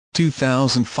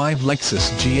2005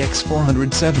 Lexus GX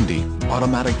 470,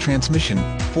 automatic transmission,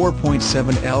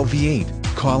 4.7 L V8.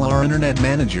 Call our internet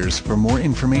managers for more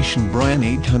information. Brian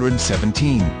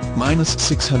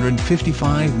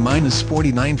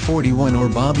 817-655-4941 or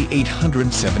Bobby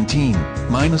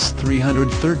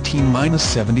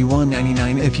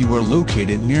 817-313-7199. If you are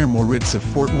located near Moritz of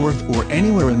Fort Worth or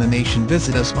anywhere in the nation,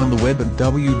 visit us on the web at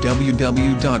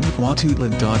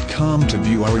www.quatutla.com to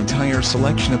view our entire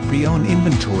selection of pre-owned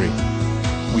inventory.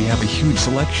 We have a huge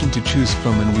selection to choose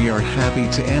from and we are happy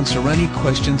to answer any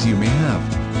questions you may have.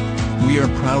 We are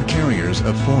proud carriers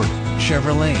of Ford,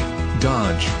 Chevrolet,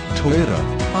 Dodge, Toyota,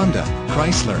 Honda,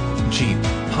 Chrysler, Jeep,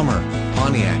 Hummer,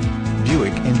 Pontiac,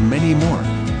 Buick and many more.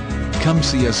 Come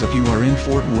see us if you are in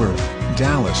Fort Worth,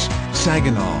 Dallas,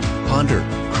 Saginaw, Ponder,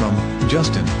 Crum,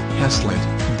 Justin, Haslett,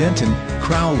 Denton,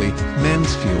 Crowley,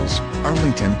 Mansfield,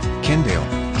 Arlington, Kendale,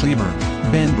 Cleaver,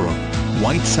 Benbrook,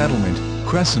 White Settlement,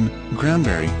 Crescent,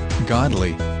 Granbury,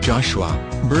 Godley, Joshua,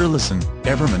 Burleson,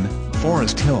 Everman,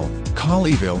 Forest Hill,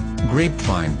 Colleyville,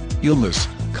 Grapevine, Euless,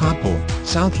 Coppell,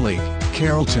 Southlake,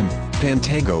 Carrollton,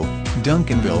 Pantego,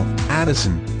 Duncanville,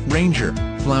 Addison, Ranger,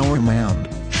 Flower Mound,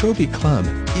 Trophy Club,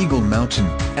 Eagle Mountain,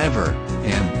 Ever,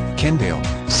 and Kendale,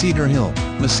 Cedar Hill,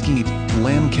 Mesquite,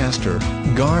 Lancaster,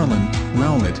 Garland,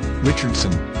 Rowlett,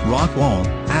 Richardson, Rockwall,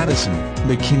 Addison,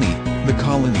 McKinney, The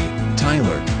Colony,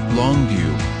 Tyler,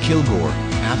 Longview, Kilgore,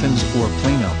 Athens or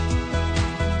Plano.